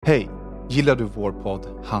Hej! Gillar du vår podd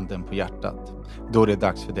Handen på hjärtat? Då är det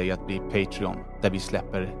dags för dig att bli Patreon, där vi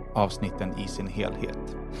släpper avsnitten i sin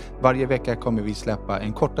helhet. Varje vecka kommer vi släppa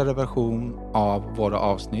en kortare version av våra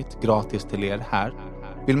avsnitt gratis till er här.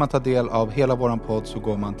 Vill man ta del av hela våran podd så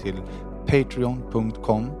går man till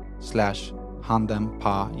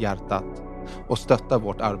patreon.com/handenpahjärtat och stöttar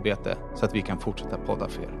vårt arbete så att vi kan fortsätta podda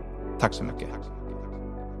för er. Tack så mycket!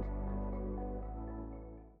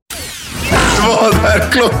 Vad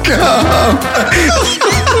är klockan?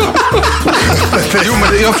 Jo, men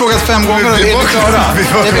jag har frågat 5 gånger och är vi klara?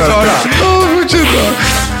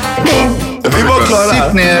 Vi var klara.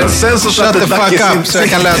 Sitt ner, sen så shut the fuck up så jag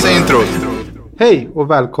kan läsa introt. Hej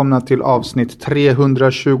och välkomna till avsnitt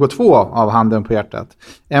 322 av Handen på hjärtat.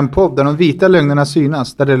 En podd där de vita lögnerna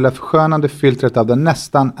synas, där det lilla förskönande filtret av den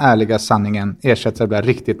nästan ärliga sanningen ersätts av det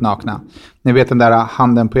riktigt nakna. Ni vet den där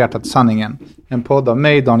Handen på hjärtat-sanningen. En podd av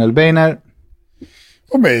mig, Daniel Beiner.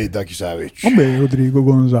 Och mig, Daki Savic. Och mig, Rodrigo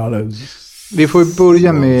González. Vi får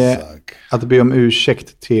börja med att be om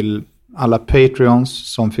ursäkt till alla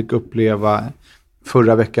Patreons som fick uppleva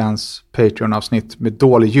förra veckans Patreon-avsnitt med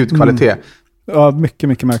dålig ljudkvalitet. Ja,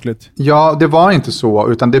 mycket märkligt. Ja, det var inte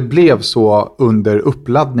så, utan det blev så under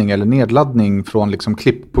uppladdning eller nedladdning från liksom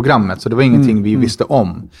klippprogrammet. Så det var ingenting vi visste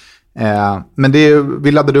om. Men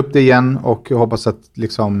vi laddade upp det igen och hoppas att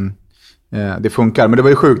liksom, det funkar. Men det var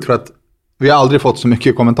ju sjukt för att vi har aldrig fått så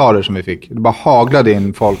mycket kommentarer som vi fick. Det bara haglade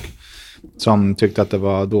in folk som tyckte att det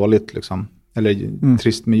var dåligt liksom. Eller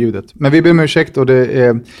trist med ljudet. Men vi ber om ursäkt och det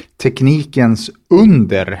är teknikens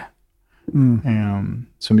under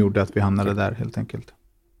som gjorde att vi hamnade där helt enkelt.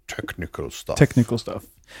 Technical stuff.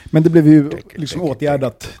 Men det blev ju liksom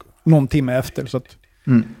åtgärdat någon timme efter. Så att,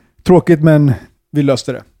 tråkigt, men vi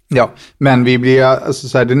löste det. Ja, men vi blir alltså,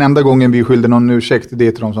 så här, den enda gången vi skyllde någon ursäkt, det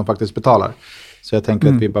är till de som faktiskt betalar. Så jag tänker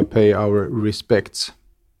att vi bara pay our respects.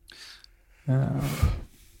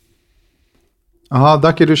 Jaha,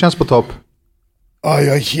 Daki, du känns på topp. Ja,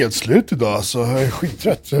 jag är helt slut idag. Alltså. Jag är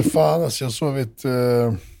skittrött. Fan, alltså,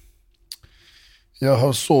 jag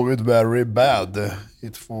har sovit very bad i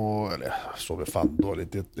 2... Eller jag sover fan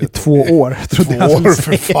dåligt. I 2 år, trodde jag. 2 år,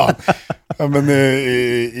 för fan. Ja, men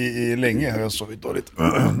i länge har jag sovit dåligt.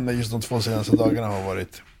 Men just de 2 senaste dagarna har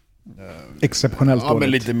varit... exceptionellt dåligt. Ja,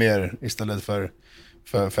 men lite mer. Istället för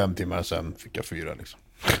 5 timmar sen fick jag 4 liksom.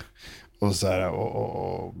 Och så här,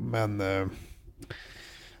 men...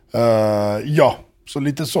 ja, så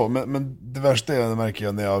lite så. Men det värsta är, det märker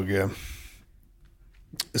jag när jag...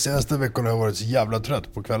 De senaste veckorna har jag varit så jävla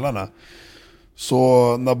trött på kvällarna.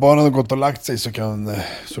 Så när barnen har gått och lagt sig så kan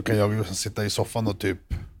jag sitta i soffan och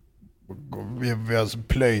typ... Vi har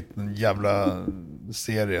plöjt en jävla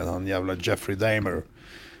serien, han jävla Jeffrey Dahmer.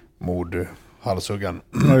 Mord, halshuggan.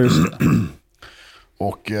 Ja, just det.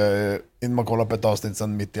 Och innan man kollar på ett avsnitt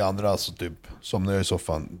sen mitt i andra så typ somnar jag i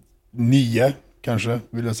soffan 9 kanske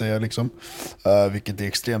vill jag säga liksom. Vilket är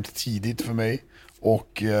extremt tidigt för mig.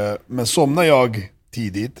 Och, men somnar jag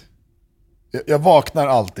tidigt, jag vaknar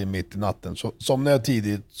alltid mitt i natten. Så somnar jag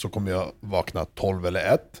tidigt så kommer jag vakna 12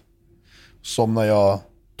 eller 1. Somnar jag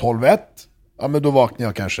 12-1, ja men då vaknar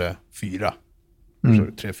jag kanske 4.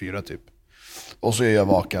 3-4 typ. Och så är jag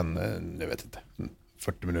vaken, jag vet inte,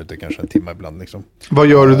 40 minuter, kanske en timme ibland liksom. Vad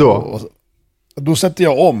gör du då? Då sätter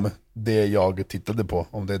jag om det jag tittade på.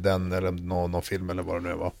 Om det är den eller någon film eller vad det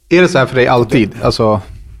nu var. Är det så här för dig alltid? Alltså,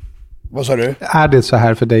 vad sa du? Är det så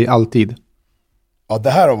här för dig alltid? Ja, det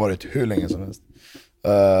här har varit hur länge som helst.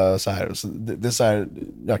 Så här, så det är så här,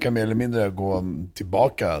 jag kan mer eller mindre gå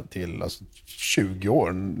tillbaka till alltså, 20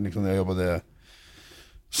 år liksom, när jag jobbade.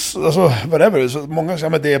 Alltså, whatever. Så många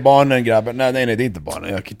säger att det är barnen, grabben. Nej, det är inte barnen.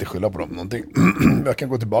 Jag kan inte skylla på dem någonting. Jag kan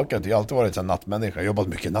gå tillbaka till, jag har alltid varit en nattmänniska. Jag har jobbat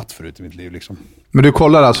mycket natt förut i mitt liv liksom. Men du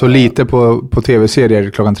kollar alltså lite på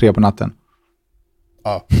tv-serier klockan 3 på natten?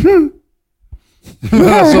 Ja.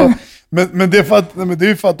 men det är för att, men det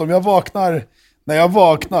är för att om jag vaknar, när jag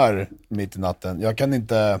vaknar mitt i natten, jag kan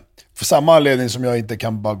inte, för samma anledning som jag inte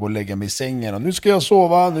kan bara gå och lägga mig i sängen och nu ska jag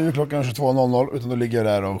sova, nu är klockan 22.00, utan då ligger jag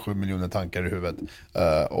där och 7 miljoner tankar i huvudet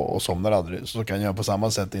och somnar aldrig. Så kan jag på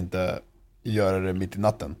samma sätt inte göra det mitt i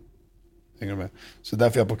natten. Hänger du med? Så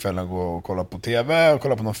därför jag på kvällen går och kollar på tv och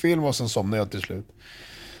kollar på någon film och sen somnar jag till slut.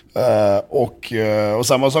 Och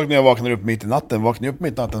samma sak när jag vaknar upp mitt i natten. Vaknar jag upp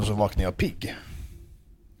mitt i natten så vaknar jag pigg.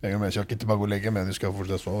 Hänger du med? Så jag kan inte bara gå och lägga mig, nu ska jag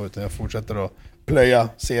fortsätta sova, utan jag fortsätter att plöja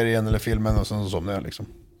serien eller filmen och sen så somnar jag liksom.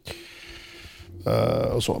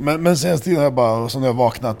 Och så. Men senaste tiden har jag bara, så när jag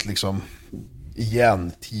vaknat liksom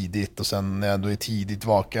igen tidigt. Och sen när jag ändå är tidigt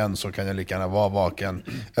vaken så kan jag lika gärna vara vaken.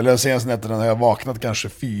 Eller senaste nätterna har jag vaknat kanske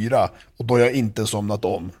 4 och då har jag inte somnat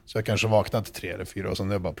om. Så jag kanske vaknat 3 eller 4 och sen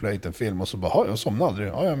har jag bara plöjt en film och så bara, jag somnar aldrig.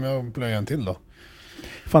 Ja, men jag plöjer en till då.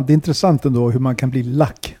 Fan, det är intressant ändå hur man kan bli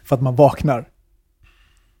lack för att man vaknar.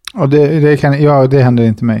 Och det händer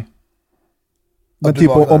inte mig. Men typ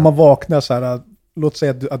om man vaknar så här, låt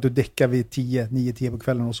säga att du däckar vid 9-10 på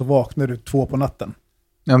kvällen och så vaknar du 2 på natten.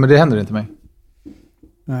 Ja, men det händer inte mig.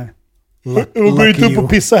 Nej. Jag går inte upp och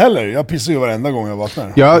pissa heller. Jag pissar ju varenda gång jag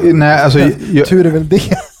vaknar. Ja, nej, alltså, tur är väl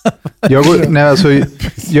det.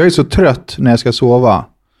 Jag är så trött när jag ska sova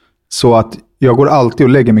så att jag går alltid och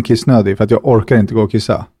lägger mig kissnödig för att jag orkar inte gå och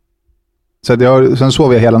kissa. Så att sen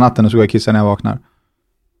sover jag hela natten och så går jag och kissar när jag vaknar.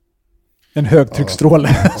 En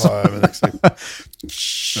högtrycksstråle. Ja, men exakt.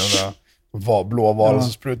 Blå val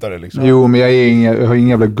som sprutar det liksom. Jo, men jag har ingen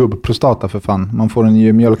jävla gubbprostata för fan. Man får den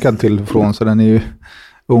ju mjölkad till från så den är ju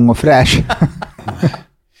ung och fräsch.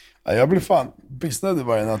 Ja, jag blir fan pissnödig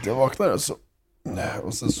varje natt jag vaknar alltså.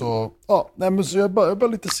 Och sen så, men så jag är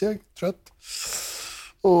bara lite seg, trött.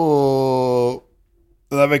 Och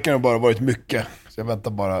den här veckan har bara varit mycket. Så jag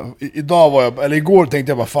väntar bara. Igår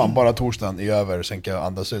tänkte jag bara fan, bara torsdagen är över, sen kan jag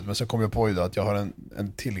andas ut. Men sen kom jag på idag att jag har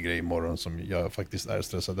en till grej imorgon som jag faktiskt är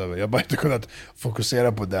stressad över. Jag har bara inte kunnat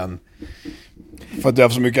fokusera på den. För att jag har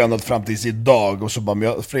haft så mycket annat fram tills idag. Och så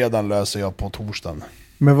bara, fredagen löser jag på torsdagen.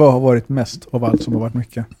 Men vad har varit mest av allt som har varit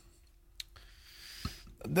mycket?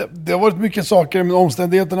 Det har varit mycket saker, men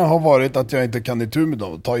omständigheterna har varit att jag inte kan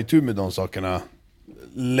ta itu med de sakerna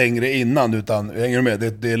längre innan, utan jag hänger med,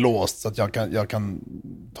 det är låst så att jag kan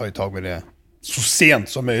ta i tag med det så sent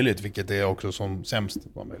som möjligt, vilket är också som sämst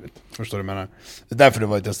var möjligt. Förstår du vad jag menar? Det är därför det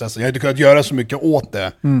var lite stressande. Jag har inte kunnat göra så mycket åt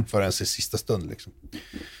det förrän i sista stund liksom.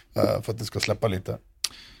 För att det ska släppa lite.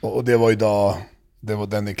 Och det var idag,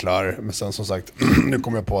 den är klar. Men sen som sagt, nu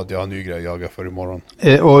kommer jag på att jag har en ny grej att jaga för imorgon.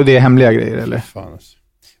 Och det är hemliga grejer eller? Fan.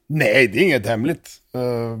 Nej, det är inget hemligt.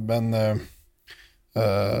 Men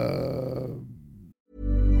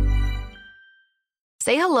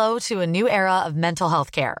Say hello to a new era of mental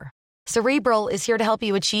health care. Cerebral is here to help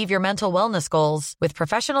you achieve your mental wellness goals with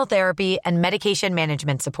professional therapy and medication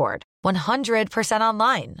management support. 100%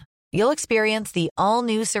 online. You'll experience the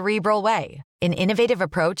all-new Cerebral Way, an innovative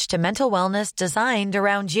approach to mental wellness designed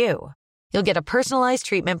around you. You'll get a personalized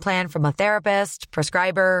treatment plan from a therapist,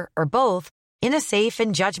 prescriber, or both in a safe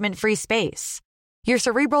and judgment-free space. Your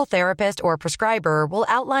Cerebral therapist or prescriber will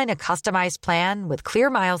outline a customized plan with clear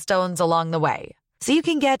milestones along the way, so you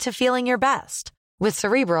can get to feeling your best. With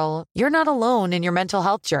Cerebral, you're not alone in your mental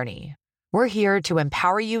health journey. We're here to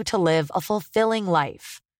empower you to live a fulfilling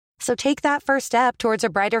life. So take that first step towards a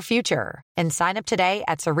brighter future and sign up today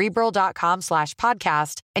at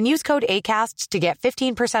Cerebral.com/podcast and use code ACAST to get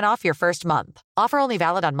 15% off your first month. Offer only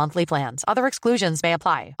valid on monthly plans. Other exclusions may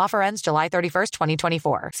apply. Offer ends July 31st,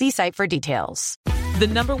 2024. See site for details. The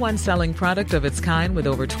 #1 selling product of its kind with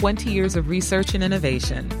over 20 years of research and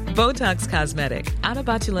innovation. Botox Cosmetic, out of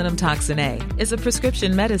botulinum toxin A, is a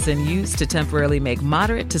prescription medicine used to temporarily make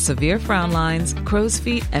moderate to severe frown lines, crow's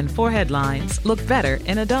feet, and forehead lines look better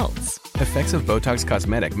in adults. Effects of Botox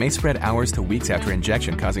Cosmetic may spread hours to weeks after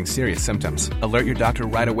injection, causing serious symptoms. Alert your doctor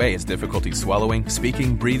right away as difficulty swallowing,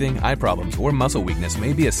 speaking, breathing, eye problems, or muscle weakness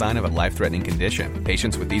may be a sign of a life-threatening condition.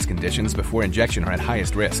 Patients with these conditions before injection are at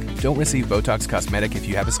highest risk. Don't receive Botox Cosmetic if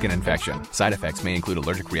you have a skin infection. Side effects may include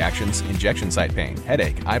allergic reactions, injection site pain,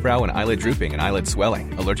 headache, eyebrow and eyelid drooping, and eyelid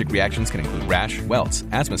swelling. Allergic reactions can include rash, welts,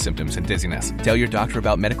 asthma symptoms, and dizziness. Tell your doctor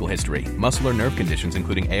about medical history, muscle or nerve conditions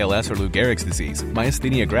including ALS or Lou Gehrig's disease,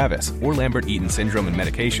 myasthenia gravis, or Lambert-Eaton syndrome and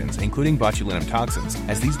medications, including botulinum toxins,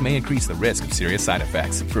 as these may increase the risk of serious side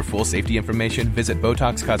effects. For full safety information, visit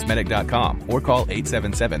BotoxCosmetic.com or call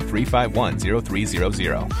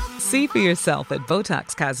 877-351-0300. See for yourself at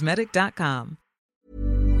BotoxCosmetic.com.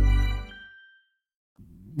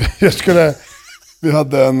 Jag skulle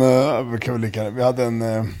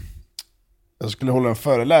hålla en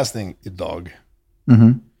föreläsning idag.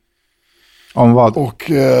 Mm-hmm. Om vad?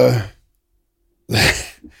 Och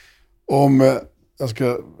jag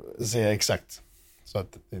ska säga exakt så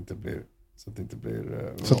att det inte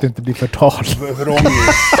blir förtal.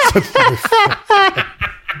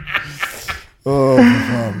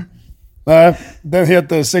 Nej, den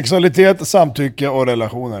heter Sexualitet, samtycke och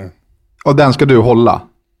relationer. Och den ska du hålla?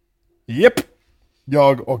 Japp.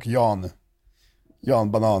 Jag och Jan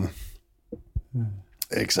Banan.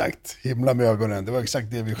 Exakt, himla med ögonen. Det var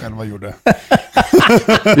exakt det vi själva gjorde.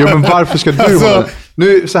 Jo, men varför ska du hålla?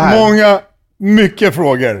 Nu, så här. Mycket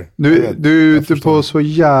frågor. Du är på så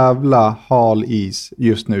jävla hal is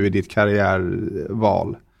just nu i ditt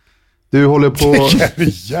karriärval. Du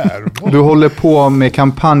håller på med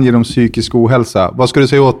kampanjer om psykisk ohälsa. Vad ska du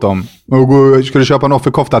säga åt dem? Ska du köpa en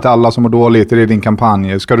offerkofta till alla som mår dåligt? Är det din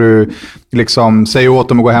kampanj? Ska du liksom säga åt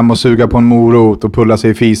dem att gå hem och suga på en morot och pulla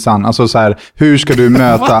sig i fisan? Alltså så här, hur ska du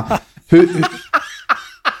möta...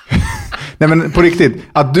 Nej men på riktigt,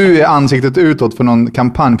 att du är ansiktet utåt för någon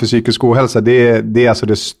kampanj för psykisk ohälsa, det är alltså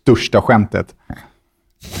det största skämtet.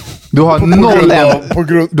 Du har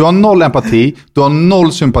noll empati, du har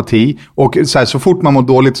noll sympati och så fort man mår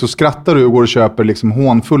dåligt så skrattar du och går och köper liksom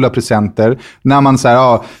hånfulla presenter. När man så här,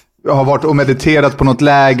 har varit och mediterat på något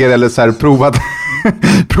läger eller så här,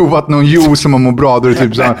 provat någon juice som man mår bra, då är det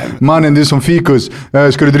typ så här, mannen du är som fikus,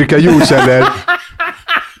 ska du dricka juice eller...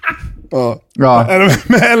 Ja.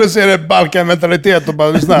 Eller så är det Balkan-mentalitet och bara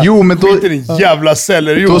lyssna. Jo, men då skit i din jävla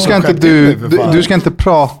celler. Då ska inte du ska inte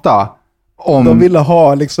prata om... De ville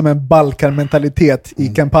ha liksom en Balkan-mentalitet i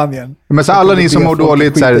kampanjen. Men så alla ni som mår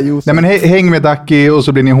dåligt så här, nej men häng med Daki och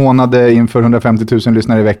så blir ni hånade inför 150 000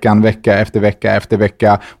 lyssnare i veckan, vecka efter vecka efter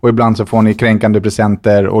vecka, och ibland så får ni kränkande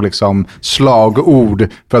presenter och liksom slagord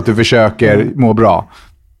för att du försöker må bra.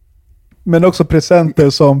 Men också presenter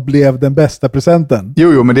som blev den bästa presenten.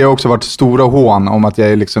 Jo, men det har också varit stora hån om att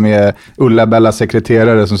jag liksom är Ulla-Bella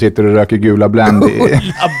sekreterare som sitter och röker gula Blend.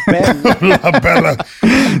 Ulla-Bella.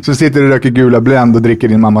 Som sitter och röker gula Blend och dricker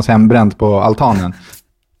din mammas hembränt på altanen.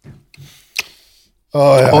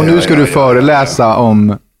 Och nu ska du föreläsa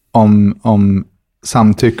om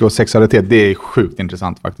samtycke och sexualitet. Det är sjukt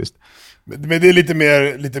intressant faktiskt. Men det är lite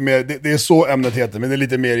mer det är så ämnet heter, men det är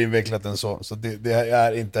lite mer invecklat än så. Så det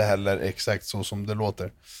är inte heller exakt så som det låter.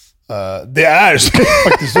 Det är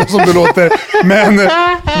faktiskt så som det låter. Men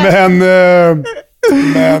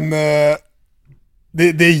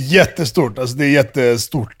det är jättestort. Alltså det är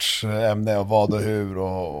jättestort ämne och vad och hur.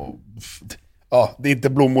 Och ja, det är inte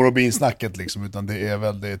blommor och binsnacket liksom, utan det är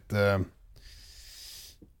väldigt...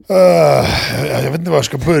 jag vet inte var jag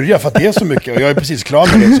ska börja för att det är så mycket och jag är precis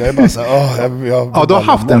klar med det, så jag är bara så här,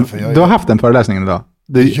 du har haft en föreläsning idag.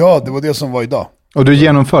 Ja, det var det som var idag. Och du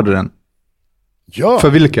genomförde den? Ja, för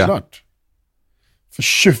vilka? Klart. För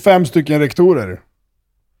 25 stycken rektorer.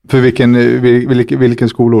 För vilken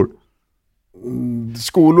skolor?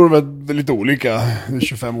 Skolor var lite olika. Det är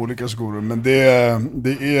 25 olika skolor, men det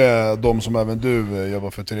är de som även du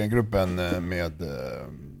jobbar för Thyrengruppen med.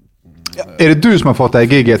 Är det du som har fått det här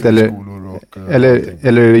giget eller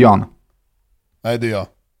är det Jan? Nej, det är jag.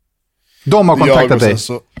 De har kontaktat dig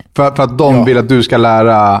för att de vill att du ska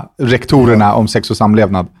lära rektorerna om sex och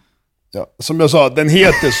samlevnad. Ja, som jag sa, den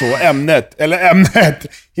heter så, ämnet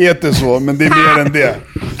heter så, men det är mer än det.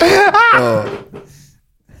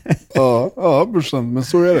 Ja, brorsan, men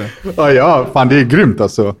så är det. Ja, fan det är grymt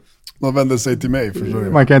alltså. Man vänder sig till mig, förstår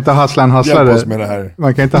du. Man kan inte hassla en hasslare. Hjälp oss med det här.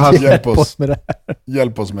 Man kan inte hassla. Hjälp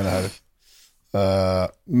oss med det här.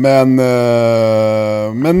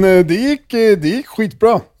 Men det gick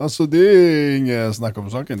skitbra. Alltså det är inget snack om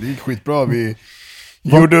saken. Det gick skitbra. Vi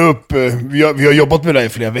gjorde upp, vi har jobbat med det här i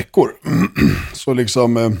flera veckor. Så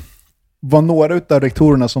liksom... Var några utav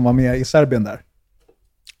rektorerna som var med i Serbien där?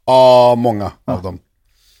 Ja, många av dem.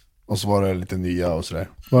 Och så var det lite nya och sådär.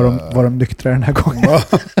 Var de nyktra den här gången?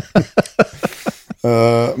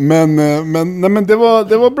 Men det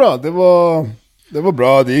var bra. Det var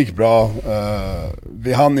bra, det gick bra.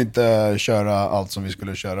 Vi hann inte köra allt som vi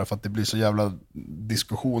skulle köra för att det blir så jävla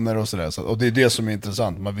diskussioner och sådär. Och det är det som är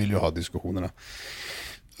intressant, man vill ju ha diskussionerna.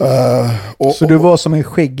 Så du var som en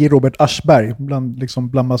skäggig Robert Aschberg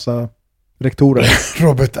bland massa rektorer?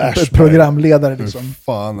 Robert Aschberg. Programledare liksom.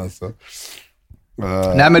 Fan alltså.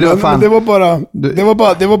 Nej, men det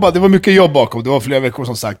var mycket jobb bakom. Det var flera veckor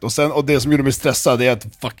som sagt. Och det som gjorde mig stressad är att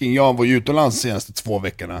fucking Jan var utomlands de senaste 2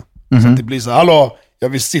 veckorna. Så att det blir så, hallå, jag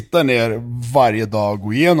vill sitta ner varje dag och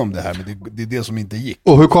gå igenom det här, men det är det som inte gick.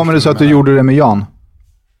 Och hur kommer det så att du gjorde det med Jan?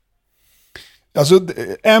 Alltså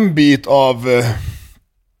en bit av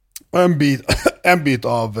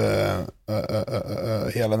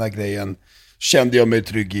hela den här grejen kände jag mig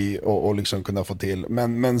trygg i och liksom kunna få till.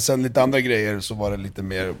 Men sen lite andra grejer så var det lite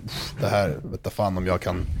mer det här, vet jag fan om jag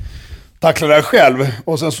kan tackla det här själv.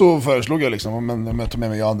 Och sen så föreslog jag liksom, om jag tar med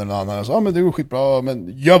mig Jan eller någon annan, så men det går skitbra, men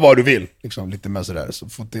gör vad du vill liksom, lite med sådär, så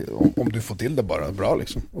om du får till det bara, bra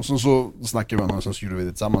liksom. Och sen så snackade vi med honom och så gjorde vi det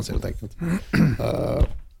tillsammans helt enkelt.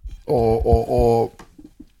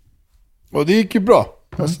 Och det gick ju bra.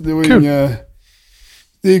 Alltså, det var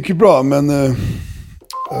det gick ju bra, men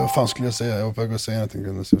vad fan skulle jag säga? Jag var på väg att säga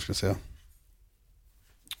någonting, jag ska säga.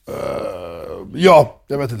 Ja,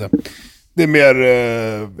 jag vet inte. Det är mer...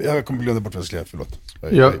 jag kommer glömma bort vad jag ska säga, förlåt.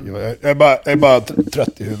 Jag är bara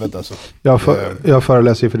trött i huvudet alltså. Jag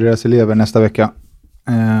föreläser för deras elever nästa vecka.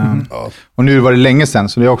 Och nu var det länge sedan,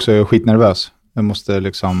 så det är också skitnervös. Jag måste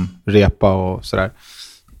liksom repa och sådär.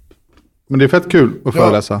 Men det är fett kul att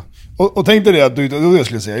föreläsa. Och tänkte det att det jag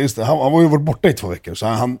skulle säga, just det, han var ju varit borta i 2 veckor, så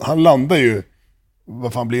han landade ju,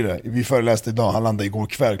 vad fan blir det? Vi föreläste idag, han landade igår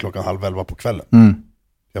kväll 10:30 på kvällen.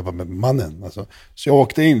 Jag var med mannen, alltså. Så jag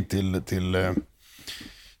åkte in till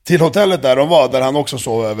hotellet där han också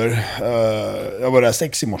sov över. Jag var där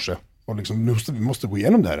 6 i morse. Och liksom, vi måste gå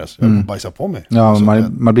igenom det här. Alltså. Jag bajsar på mig. Ja, alltså,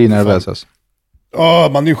 man blir nervös. Alltså. Ja,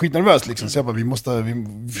 man är ju skitnervös liksom. Så jag bara, vi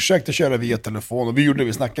försökte köra via telefon. Och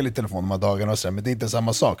vi snackade lite telefon de här dagarna och så, men det är inte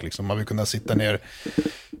samma sak liksom. Man vill kunna sitta ner,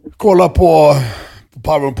 kolla på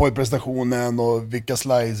PowerPoint-presentationen och vilka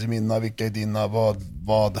slides är mina, vilka är dina,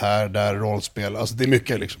 vad här, där, rollspel. Alltså det är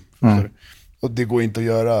mycket liksom. Och det går inte att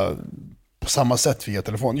göra på samma sätt via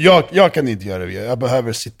telefon. Jag kan inte göra det via. Jag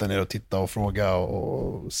behöver sitta ner och titta och fråga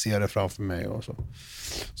och se det framför mig och så.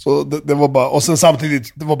 Så det var bara, och sen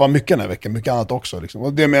samtidigt, det var bara mycket den här veckan, mycket annat också liksom.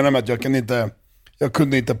 Och det menar med att jag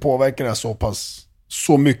kunde inte påverka det här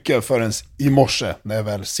så mycket förrän i morse när jag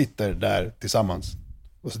väl sitter där tillsammans.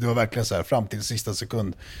 Och så det var verkligen så här, fram till sista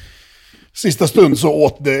stund så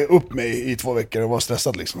åt det upp mig i 2 veckor och var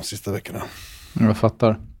stressad liksom, sista veckorna. Jag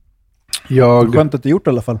fattar. Skönt att du gjort i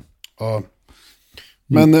alla fall. Ja.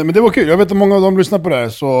 Men det var kul. Jag vet att många av dem lyssnar på det här,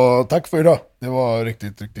 så tack för idag. Det var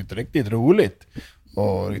riktigt roligt.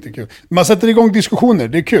 Och riktigt kul. Man sätter igång diskussioner.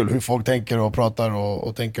 Det är kul hur folk tänker och pratar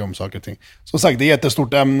och tänker om saker och ting. Som sagt, det är ett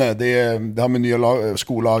jättestort ämne. Det har med nya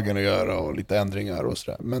skollagen att göra och lite ändringar och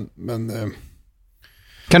sådär. Men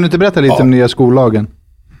kan du inte berätta lite om nya skollagen?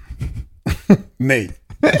 Nej.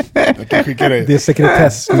 Jag kan skicka dig. Det är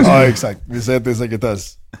sekretess. Ja, exakt. Vi säger att det är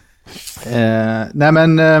sekretess. Nej,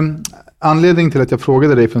 men anledningen till att jag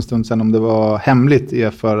frågade dig för en stund sedan om det var hemligt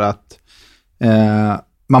är för att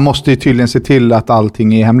man måste ju tydligen se till att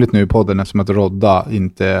allting är hemligt nu i podden, eftersom att Rodda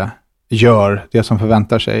inte gör det som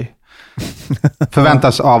förväntas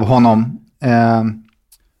av honom.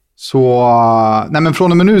 Nej, men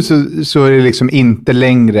från och med nu så är det liksom inte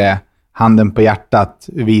längre handen på hjärtat,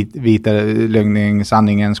 vita lögning,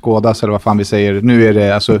 sanningen skådas, eller vad fan vi säger. Nu är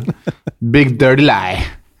det alltså big dirty lie.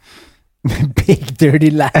 Big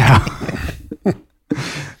dirty lie.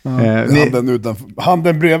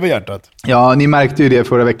 Handen bredvid hjärtat. Ja, ni märkte ju det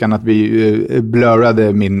förra veckan att vi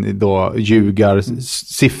blurrade min då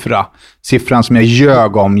siffran som jag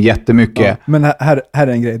ljög om jättemycket. Ja, men här är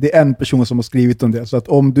en grej. Det är en person som har skrivit om det, så att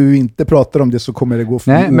om du inte pratar om det så kommer det gå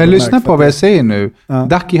för. Nej, men lyssna på vad jag säger nu. Ja.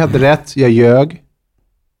 Daki hade rätt, jag ljög.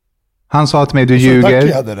 Han sa till mig, du ljuger.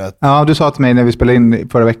 Daki hade rätt. Ja, du sa till mig när vi spelade in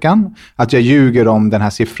förra veckan att jag ljuger om den här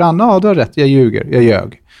siffran. Ja, du har rätt, jag ljuger. Jag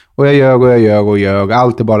ljög. Och jag ljög.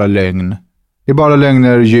 Allt är bara lögn. Det är bara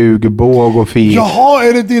lögner, ljug, båg och fil. Jaha,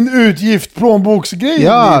 är det din utgift plånboksgrej?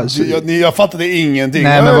 Ja. Jag fattade ingenting.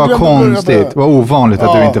 Nej, men vad konstigt. Vad ovanligt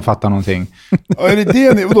att du inte fattar någonting. Ja, är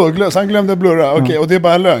det ni? Vadå? Han glömde blurra. Okej, och det är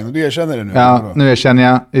bara en lögn. Du erkänner det nu. Ja, nu erkänner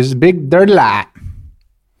jag. It's big dirty lie.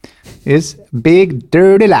 It's big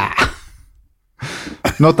dirty lie.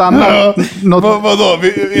 Något annat? Vadå?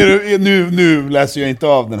 Nu läser jag inte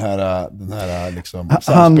av den här liksom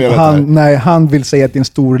samspelet. Han vill säga att det är en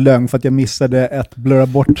stor lögn för att jag missade att blurra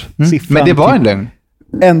bort siffran. Men det var en lögn.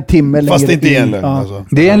 En timme längre. Fast det inte är en lögn. Ja. Alltså.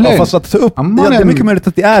 Det är en lögn. Fast att ta upp, det är mycket möjligt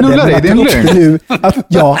att det är det. Men att ta upp det nu,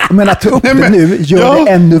 att ta upp det nu gör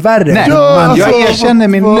det ännu värre. Nej, jag erkänner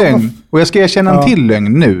min lögn. Och jag ska erkänna en till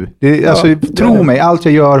lögn nu. Alltså, tro mig, allt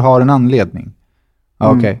jag gör har en anledning.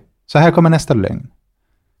 Okej. Så här kommer nästa lögn.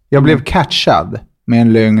 Jag blev catchad med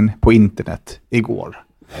en lögn på internet igår.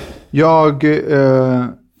 Jag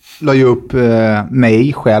la ju upp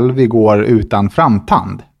mig själv igår utan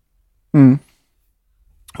framtand.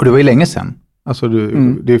 Och det var ju länge sedan. Alltså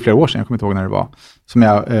det är flera år sedan, jag kommer inte ihåg när det var. Som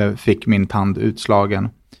jag fick min tand utslagen.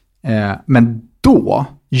 Men då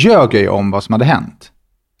ljög jag om vad som hade hänt.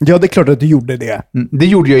 Ja, det är klart att du gjorde det. Det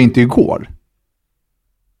gjorde jag inte igår.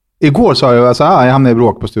 Igår sa jag alltså, jag hamnade i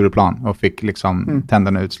bråk på Stureplan och fick liksom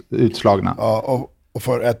tänderna utslagna. Ja, och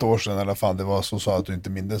för 1 år sedan i alla fall, det var så sa att du inte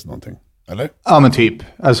mindes någonting, eller? Ja, men typ.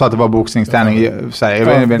 Jag sa att det var boxningsträning.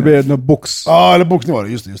 Det blev något box. Ja, eller boxning var det,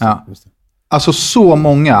 just det. Alltså så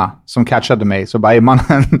många som catchade mig, så bara,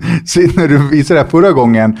 mannen, när du visade det här förra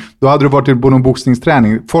gången, då hade du varit på någon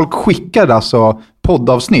boxningsträning. Folk skickade alltså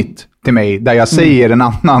poddavsnitt till mig där jag säger en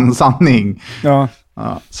annan sanning. Ja.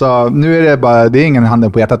 Ja, så nu är det bara, det är ingen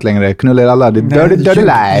handen på hjärtat längre. Knullar alla, det är dirty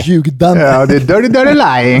lie. Ja, det är dirty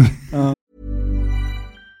lying.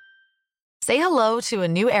 Say hello to a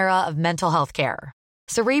new era of mental health care.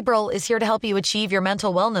 Cerebral is here to help you achieve your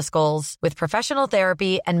mental wellness goals with professional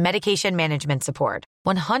therapy and medication management support.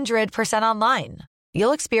 100% online.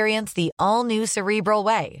 you'll experience the all-new Cerebral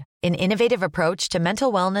Way, an innovative approach to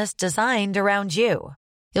mental wellness designed around you.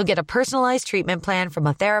 You'll get a personalized treatment plan from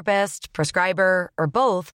a therapist, prescriber, or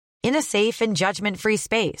both in a safe and judgment-free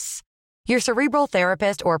space. Your Cerebral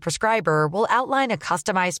therapist or prescriber will outline a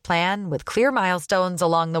customized plan with clear milestones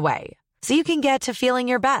along the way, so you can get to feeling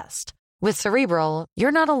your best. With Cerebral,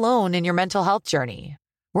 you're not alone in your mental health journey.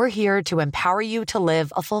 We're here to empower you to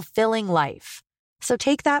live a fulfilling life. So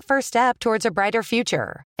take that first step towards a brighter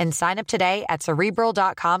future and sign up today at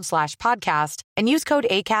Cerebral.com/podcast and use code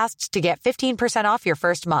ACAST to get 15% off your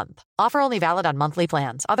first month. Offer only valid on monthly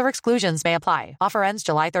plans. Other exclusions may apply. Offer ends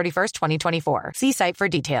July 31st, 2024. See site for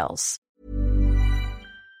details.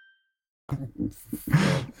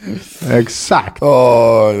 Exakt.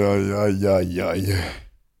 Oj.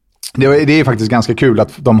 Det är faktiskt ganska kul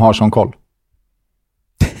att de har sån koll.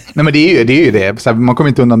 Nej, men det är ju det. Så man kommer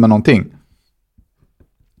inte undan med någonting.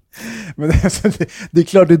 Men det är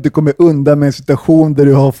klart att du inte kommer undan med en situation där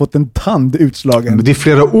du har fått en tand utslagen. Men det är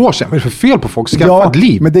flera år sedan. Vad är det för fel på folk? Skaffa ett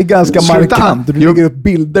liv. Men det är ganska markant. Du lägger upp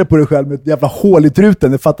bilder på dig själv med ett jävla hål i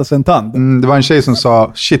truten. Det fattas en tand. Det var en tjej som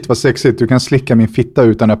sa, shit vad sexigt, du kan slicka min fitta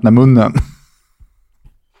utan att öppna munnen.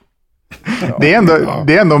 Det är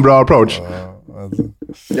ändå en bra approach.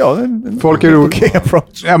 Ja, folk är roliga.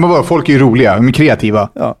 Ja, men folk är ju roliga, de är kreativa.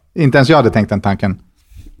 Ja. Inte ens jag hade tänkt den tanken.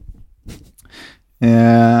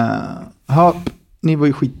 Ni var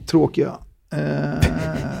ju skittråkiga.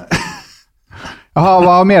 Jaha,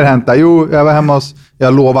 vad har mer hänt där? Jo, jag var hemma hos... Jag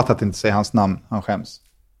har lovat att inte säga hans namn, han skäms.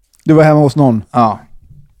 Du var hemma hos någon? Ja.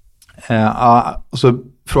 Och så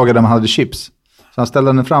frågade om han hade chips. Så han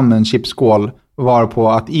ställde fram en chipsskål, var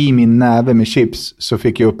på att i min näve med chips så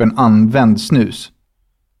fick jag upp en använd snus.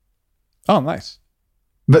 Nice.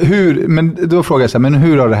 Men då frågade jag så här, men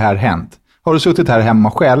hur har det här hänt? Har du suttit här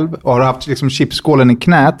hemma själv och har du haft liksom chipsskålen i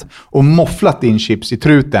knät och mofflat din chips i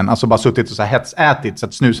truten, alltså bara suttit och så här hetsätit så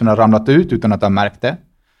att snusen har ramlat ut utan att du har märkt det?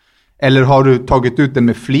 Eller har du tagit ut den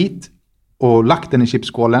med flit och lagt den i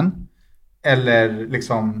chipsskålen? Eller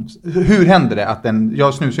liksom, hur händer det att den,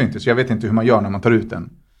 jag snusar inte så jag vet inte hur man gör när man tar ut den.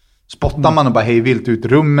 Spottar man och bara hej vilt ut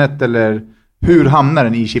rummet, eller hur hamnar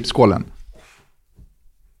den i chipsskålen?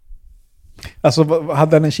 Alltså,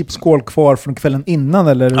 hade den en chipsskål kvar från kvällen innan?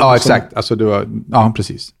 Eller ja, exakt. Alltså, ja,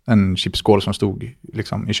 precis. En chipsskål som stod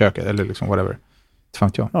liksom, i köket, eller liksom whatever. Det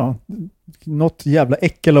fanns jag. Ja, något jävla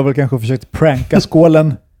äckel har väl kanske försökt pranka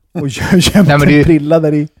skålen och gömt en prilla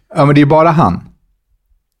där i. Ja, men det är bara han.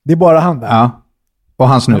 Det är bara han där? Ja. Och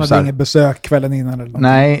han snusar. Han hade inget besök kvällen innan eller något.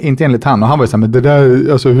 Nej, inte enligt han. Och han var så här, men det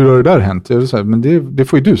där, alltså hur har det där hänt? Jag så här, men det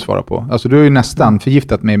får ju du svara på. Alltså du har ju nästan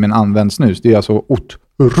förgiftat mig med en använd snus. Det är alltså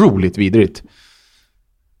otroligt vidrigt.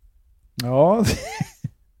 Ja,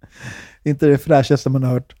 inte det fräschaste man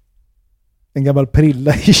har hört. En gammal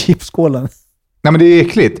prilla i chipsskålen. Nej, men det är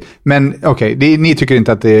äckligt. Men okej, ni tycker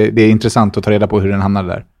inte att det är intressant att ta reda på hur den hamnar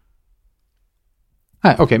där?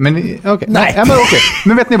 Nej, okej. Nej. Ja, men okej.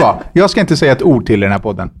 Men vet ni vad? Jag ska inte säga ett ord till i den här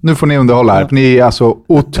podden. Nu får ni underhålla här. För ni är alltså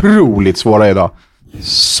otroligt svåra idag.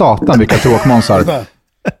 Satan, vilka tråkmånsar.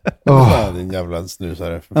 Din jävla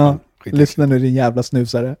snusare. Ja, lyssna nu, din jävla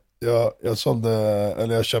snusare.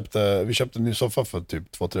 Vi köpte en ny soffa för typ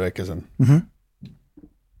 2-3 veckor sedan. Mm-hmm.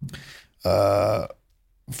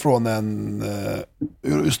 Från en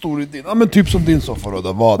hur stor är din? Ja, men typ som din soffa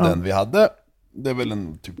då var den vi hade. Det är väl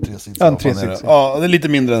en typ 3-sits. Ja, en 3-sits. Ja, det är lite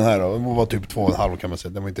mindre än den här då. Den var typ 2,5 kan man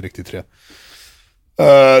säga. Den var inte riktigt 3.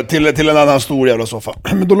 Till en annan stor jävla soffa.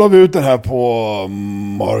 Men då la vi ut den här på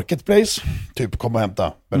Marketplace. Typ kom och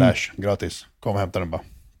hämta. Belash, gratis. Kom och hämta den bara.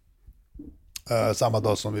 Samma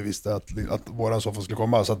dag som vi visste att våran soffa skulle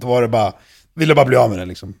komma. Så att det var det bara, ville bara bli av med den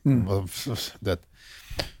liksom. Det.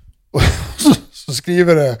 Och så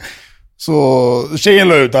skriver det. Så tjejen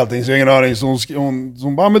la ut allting, så jag ingen aning. Så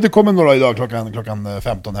hon bara, men det kommer några idag klockan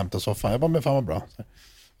 15 hämta soffan. Jag bara, men fan vad bra.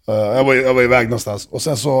 Jag var iväg någonstans. Och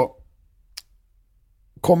sen så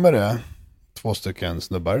kommer det 2 stycken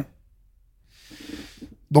snubbar.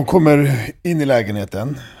 De kommer in i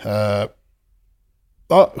lägenheten.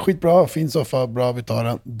 Ja, skitbra, fin soffa, bra, vi tar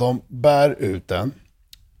den. De bär ut den.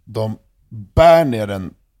 De bär ner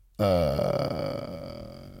den.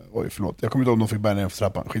 Oj, förlåt. Jag kommer inte ihåg om de fick bära ner för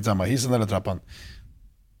trappan. Skitsamma, hissen eller trappan.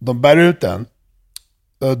 De bär ut den.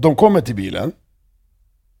 De kommer till bilen.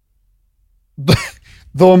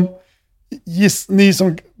 Ni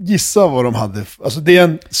som gissar vad de hade. Alltså det är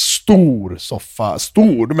en stor soffa.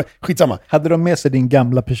 Stor. Skitsamma. Hade de med sig din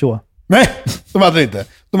gamla Peugeot? Nej, de hade det inte.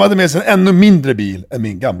 De hade med sig en ännu mindre bil än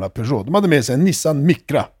min gamla Peugeot. De hade med sig en Nissan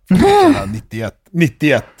Micra.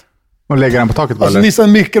 91. Och lägger den på taket bara, alltså eller?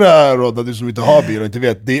 Nissan Micra, Rodda, du som inte har bil och inte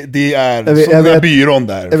vet, det är som den här byrån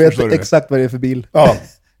där. Jag vet exakt vad det är för bil. Ja.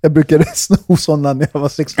 Jag brukade sno sådana när jag var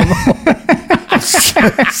 16 år.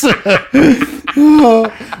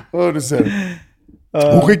 Ja, du ser.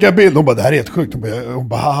 Hon skickade en bild, hon bara, det här är helt sjukt. Hon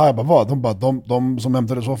bara, haha, jag bara, vad? Hon bara, de som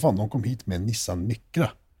hämtade soffan, de kom hit med en Nissan Micra.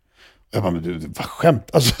 Jag bara, men du, vad skämt?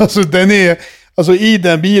 Alltså den är, alltså i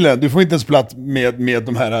den bilen, du får inte ens plats med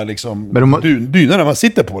de här liksom, dynorna man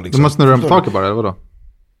sitter på liksom. Du måste snurra den på taket bara, eller vadå?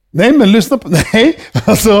 Nej, men lyssna på, nej,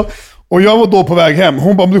 alltså, och jag var då på väg hem.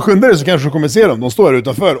 Hon bara, om du skyndar dig så kanske du kommer se dem. De står här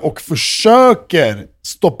utanför och försöker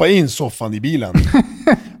stoppa in soffan i bilen.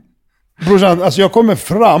 Brorsan, alltså jag kommer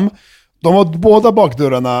fram. De har båda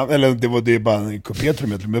bakdörrarna, eller det är bara en kupé, det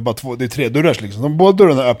är bara två, det är 3 dörrar liksom. De båda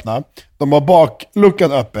dörrarna är öppna. De har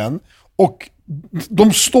bakluckan öppen. Och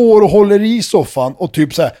de står och håller i soffan och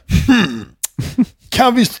typ så här.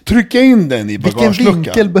 Kan vi trycka in den i bagageluckan? Vilken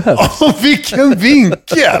vinkel behövs? Ja, vilken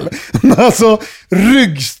vinkel! Alltså,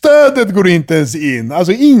 ryggstödet går inte ens in.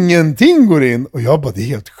 Alltså, ingenting går in. Och jag bara, det är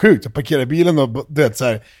helt sjukt. Jag parkerar bilen och du vet så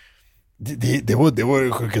här. Det var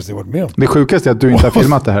det sjukaste jag varit med om. Det sjukaste är att du inte har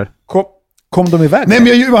filmat det här. Kom de iväg? Nej,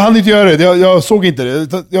 men jag hann inte göra det. Jag såg inte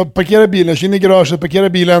det. Jag parkerade bilen, jag kör in i garaget, parkerar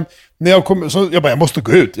bilen. När jag kom, så jag bara, jag måste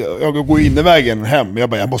gå ut. Jag går in i vägen hem. Jag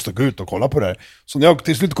bara, jag måste gå ut och kolla på det här. Så när jag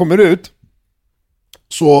till slut kommer ut,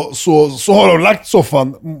 så har de lagt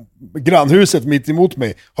soffan, grannhuset mitt emot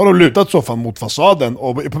mig, har de lutat soffan mot fasaden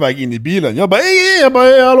och är på väg in i bilen. Jag bara,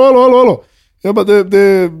 hallå. Jag bara, det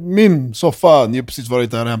är min soffa, ni har precis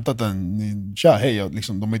varit där och hämtat den. Tja, hej,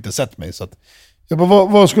 liksom, de har inte sett mig. Så att, jag bara,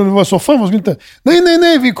 vad skulle det vara soffan? Vad skulle inte?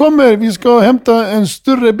 Nej, vi ska hämta en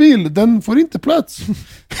större bil, den får inte plats.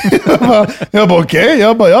 jag bara okej,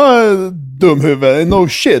 jag är dumhuvud, no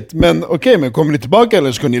shit. Men okej, men kommer ni tillbaka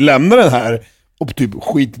eller ska ni lämna den här? Och typ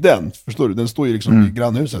skit den, förstår du? Den står ju liksom i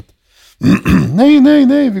grannhuset.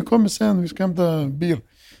 nej, vi kommer sen, vi ska hämta bil.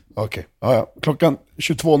 Okej, ja. Klockan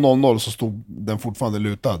 22.00 så stod den fortfarande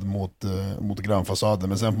lutad mot grannfasaden.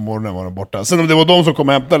 Men sen på morgonen var den borta. Sen om det var de som kom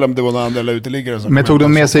och hämtade eller om det var någon annan eller uteliggare som men tog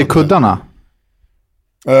de med sig kuddarna?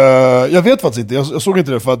 Jag vet faktiskt inte, jag såg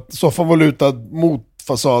inte det. För att soffan var lutad mot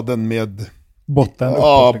fasaden med botten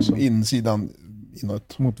uppåt, liksom. Insidan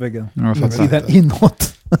inåt. Mot väggen. Insidan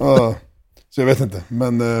inåt. Så jag vet inte.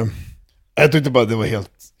 Men jag tyckte bara det var helt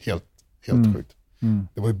sjukt.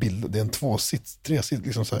 Det var ju bild, det är en 2-sits, 3-sits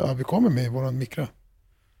liksom så här, vi kommer med våran Micra.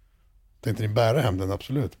 Tänkte ni bära hem den,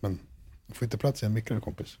 absolut, men jag får inte plats i en Micra,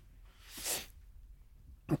 kompis.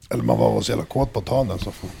 Eller man var så jävla kåt på att ta den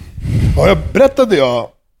så. Ja, jag berättade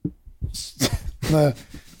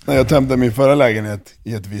när jag tömde min förra lägenhet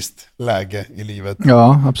i ett visst läge i livet.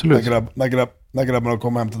 Ja, absolut. När grabbarna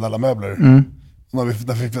kom och hämtade alla möbler.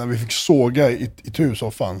 När vi fick såga i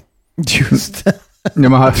soffan. Just det. Ja,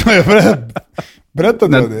 men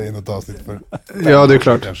berättade jag det i något avsnitt för? Ja, det är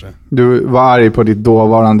klart. Kanske. Du var arg på ditt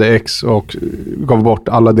dåvarande ex och gav bort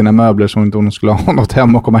alla dina möbler som inte hon skulle ha något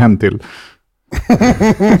hem och komma hem till.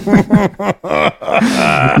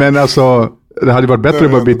 Men alltså, det hade varit bättre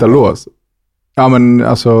att bara byta lås. Ja, men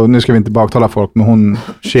alltså, nu ska vi inte baktala folk, men hon,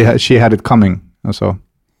 she had it coming. Alltså.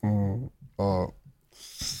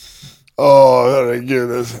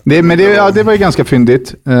 Herregud. Det var ju ganska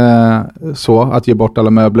fyndigt så, att ge bort alla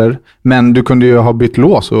möbler. Men du kunde ju ha bytt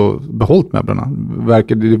lås och behållit möblerna.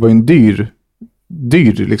 Det var ju en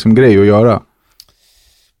dyr liksom grej att göra.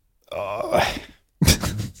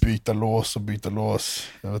 Byta lås.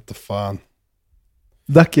 Jag vet inte fan.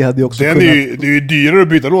 Ducky hade ju också det är ju dyrare att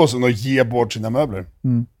byta lås än att ge bort sina möbler.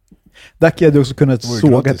 Ducky hade också kunnat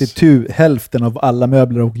såga till hälften av alla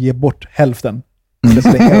möbler och ge bort hälften.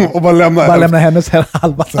 Och bara lämna hennes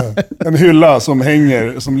halva. En hylla som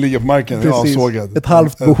hänger, som ligger på marken. Precis. Avsågad. Ett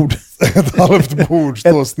halvt bord. Ett halvt bord,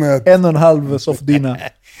 stå snett. 1,5 soffdyna.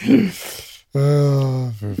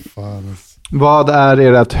 För fan. Vad är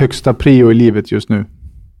ert högsta prio i livet just nu?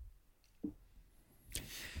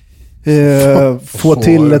 Få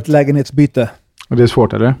till ett lägenhetsbyte. Och det är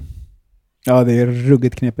svårt, eller? Ja, det är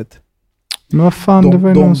ruggigt knepigt. Men vad fan, det var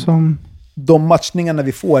ju någon som... De matchningarna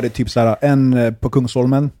vi får är typ så här, en på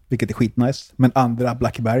Kungsholmen, vilket är skitnice, men andra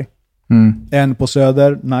Blackeberg. En på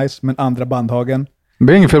Söder, nice, men andra Bandhagen.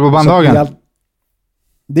 Det är inget fel på Bandhagen.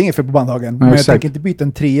 Det är inget fel på Bandhagen, men jag tänker inte byta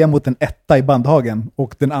en 3 mot en 1 i Bandhagen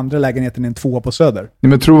och den andra lägenheten är en 2 på Söder. Nej,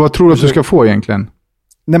 men vad tror du att du ska få egentligen?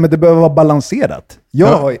 Nej, men det behöver vara balanserat.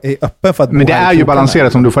 Jag är öppen för att... Men det är ju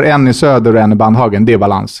balanserat om du får en i Söder och en i Bandhagen. Det är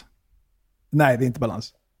balans. Nej, det är inte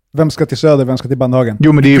balans. Vem ska till Söder, vem ska till Bandhagen?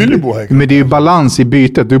 Jo, men det är ju balans i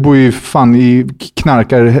bytet. Du bor ju fan i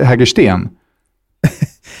knarkar Hägersten.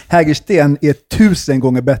 Hägersten är 1000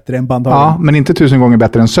 gånger bättre än Bandhagen. Ja, men inte 1000 gånger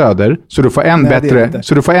bättre än Söder. Så du får en bättre,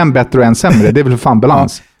 så du får en bättre och en sämre. Det är väl fan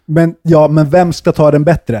balans. Men vem ska ta den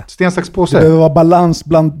bättre? Sten, sax, påse. Det behöver vara balans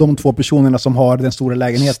bland de två personerna som har den stora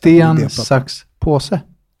lägenheten. Sten, sax, påse.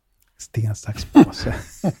 Sten, sax, påse.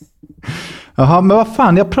 Jaha, men vad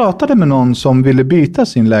fan, jag pratade med någon som ville byta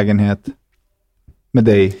sin lägenhet med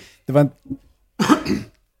dig. Det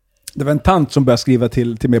var en tant som började skriva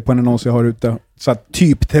till mig på en annons jag har ute. Så att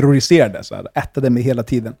typ terroriserade, så här, ättade mig hela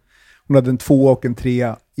tiden. Hon hade en 2 och en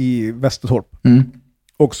 3 i Västertorp.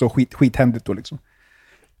 Också skithändigt då liksom.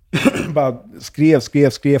 Bara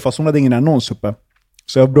skrev, fast hon hade ingen annons uppe.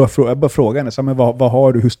 Så jag började fråga henne, så, men vad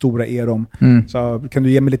har du, hur stora är de? Så kan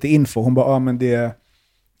du ge mig lite info? Hon bara, men det är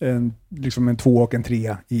liksom en 2 och en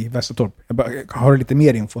 3 i Västertorp. Jag bara, har du lite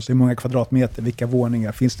mer info? Så hur många kvadratmeter, vilka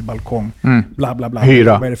våningar, finns det balkong? Bla bla bla.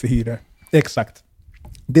 Hyra. Vad är det för hyra? Exakt.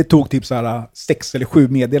 Det tog typ så här 6 eller 7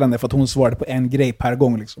 meddelanden för att hon svarade på en grej per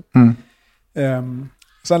gång liksom.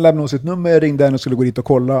 Sen lämnade hon sitt nummer, ringde henne och skulle gå dit och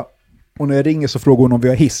kolla. Och när jag ringer så frågar hon om vi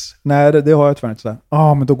har hiss. Nej, det har jag tyvärr inte.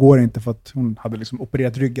 Men då går det inte, för att hon hade liksom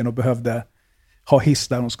opererat ryggen och behövde ha hiss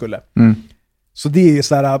där hon skulle. Så det är ju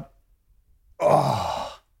så här...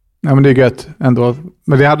 Ja, men det är gött ändå.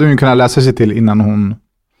 Men det hade hon ju kunnat läsa sig till innan hon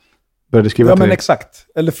började skriva till men dig. exakt.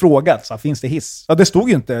 Eller frågat, så finns det hiss? Ja, det stod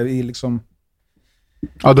ju inte i liksom...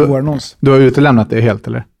 Ja, du har utelämnat det helt,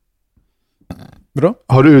 eller? Vadå?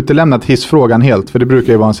 Har du utelämnat hissfrågan helt? För det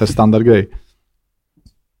brukar ju vara en sån här standardgrej.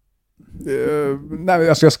 Nej,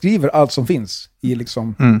 alltså jag skriver allt som finns i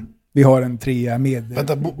liksom... Vi har en 3 med...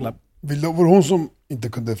 Vänta, var hon som inte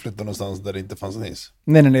kunde flytta någonstans där det inte fanns en hiss?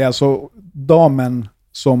 Nej, alltså damen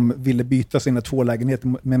som ville byta sina 2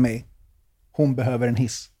 lägenheter med mig, hon behöver en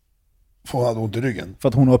hiss. För hon hade ont i ryggen? För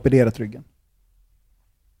att hon har opererat ryggen.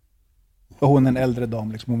 Och hon är en äldre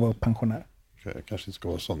dam, liksom, hon var pensionär. Jag kanske inte ska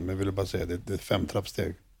vara sån, men jag ville bara säga det är 5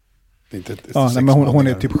 trappsteg. Det är inte ett men hon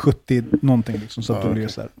är typ 70 någonting liksom, så att det blir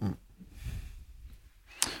så här.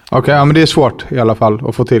 Okej, men det är svårt i alla fall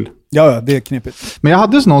att få till. Ja, det är knepigt. Men jag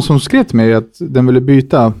hade någon som skrev till mig att den ville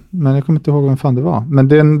byta, men jag kommer inte ihåg vem fan det var. Men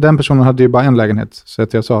den personen hade ju bara en lägenhet, så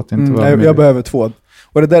att jag sa att det inte var... Jag behöver 2.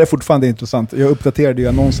 Och det där är fortfarande intressant. Jag uppdaterade ju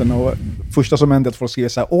annonsen och första som hände att folk skrev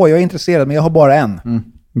så här: jag är intresserad men jag har bara en.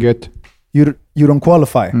 Gött. You don't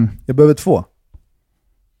qualify. Jag behöver 2.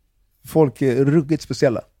 Folk är ruggigt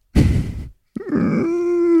speciella.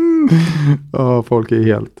 Folk är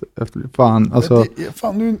helt efter. Fan, alltså...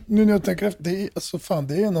 nu när jag tänker efter,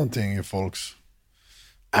 det är någonting i folks...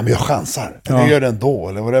 Nej, men jag chansar. Jag gör det ändå,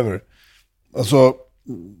 eller whatever. Alltså...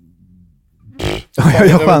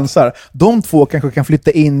 Jag chansar. De 2 kanske kan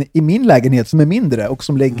flytta in i min lägenhet som är mindre och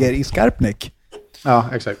som ligger i Skarpnäck. Ja,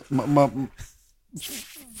 exakt.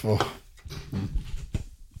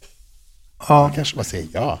 Kanske man säger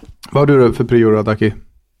ja. Vad har du för prio då, Daki?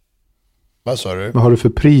 Vad sa du? Vad har du för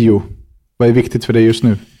prio? Vad är viktigt för dig just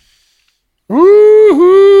nu?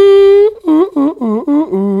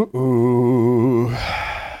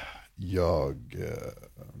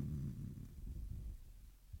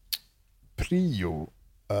 Prio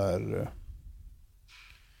är...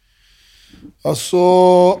 Alltså...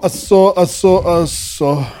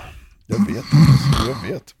 Jag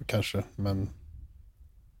vet kanske, men...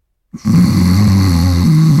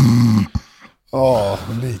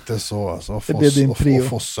 Lite så alltså. Det blir din prio.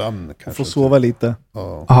 Få sömn kanske. Få sova lite.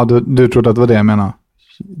 Jaha, du trodde att det var det jag menade?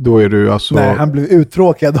 Då är du alltså... Nej, han blev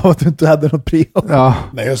uttråkad av att du inte hade någon prio. Ja.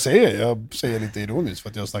 Nej, jag säger lite ironiskt för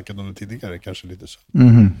att jag har snackat om det tidigare, kanske lite så.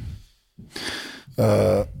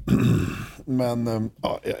 Men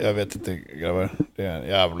jag vet inte, grabbar. Det är en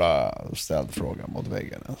jävla ställd fråga mot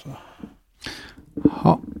väggen alltså.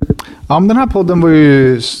 Ja, men den här podden var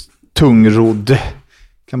ju tungrodd,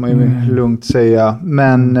 kan man ju lugnt säga.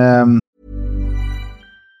 Men...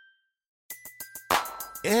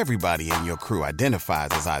 Everybody in your crew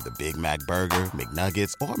identifies as either Big Mac Burger,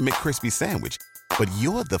 McNuggets, or McCrispy Sandwich. But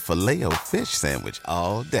you're the Filet-O-Fish Sandwich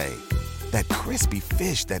all day. That crispy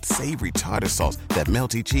fish, that savory tartar sauce, that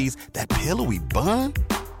melty cheese, that pillowy bun.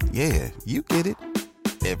 Yeah, you get it.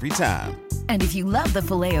 Every time. And if you love the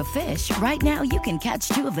Filet-O-Fish, right now you can catch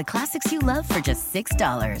 2 of the classics you love for just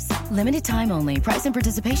 $6. Limited time only. Price and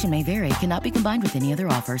participation may vary. Cannot be combined with any other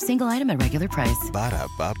offer. Single item at regular price.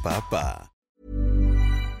 Ba-da-ba-ba-ba.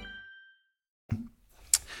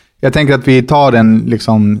 Jag tänker att vi tar den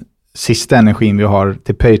liksom sista energin vi har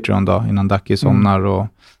till Patreon då, innan Daki somnar och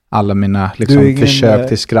alla mina liksom försök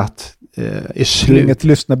till skratt är slut. Inget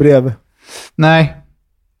lyssnarbrev. Nej.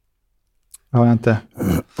 har jag inte.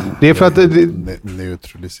 Det är för att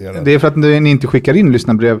neutraliserad. Det är för att ni inte skickar in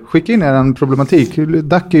lyssnarbrev. Skicka in en problematik.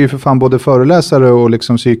 Dack är ju för fan både föreläsare och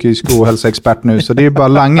liksom psykisk ohälsoexpert nu, så det är bara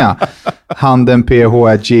langa.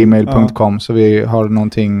 handenph@gmail.com så vi har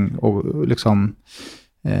någonting och liksom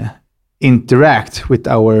interact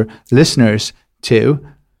with our listeners too.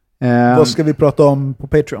 Vad ska vi prata om på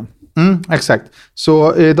Patreon? Exakt.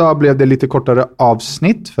 Så idag blev det lite kortare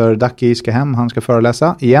avsnitt för Dacke ska hem. Han ska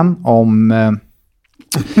föreläsa igen om...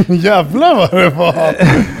 Jävlar vad det var!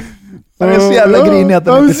 Han är så jävla grinig att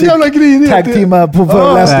han inte fick tag-teama på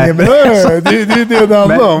föreläsningen. Det är det det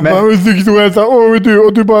handlar om.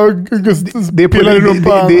 Och du bara spelar i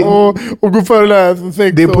rumpan och går föreläsa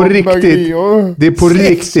sex. Det är på riktigt. Det är på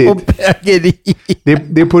riktigt.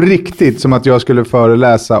 Det är på riktigt som att jag skulle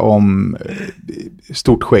föreläsa om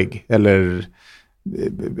stort skägg eller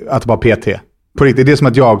att vara PT. På riktigt, det är som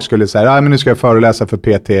att jag skulle säga, men nu ska jag föreläsa för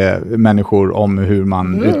PT-människor om hur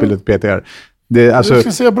man utbildar PT-are. Alltså, du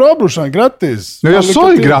ska säga bra brorsan, grattis. Ja, jag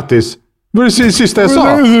sa ju grattis. Det var det sista jag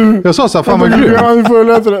sa. Jag sa så här, fan vad grym.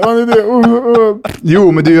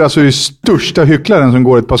 Jo, men det är ju alltså största hycklaren som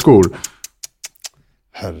går ett par skor.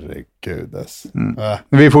 Herregud.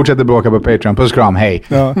 Vi fortsätter bråka på Patreon. Puss kram, hej.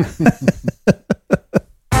 Ja.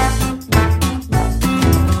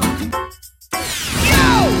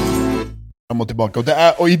 Fram och tillbaka.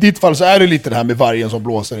 Och i ditt fall så är det lite det här med vargen som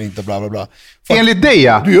blåser, inte bla bla bla. Enligt dig,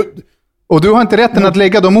 ja. Och du har inte rätten att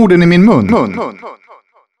lägga de orden i min mun.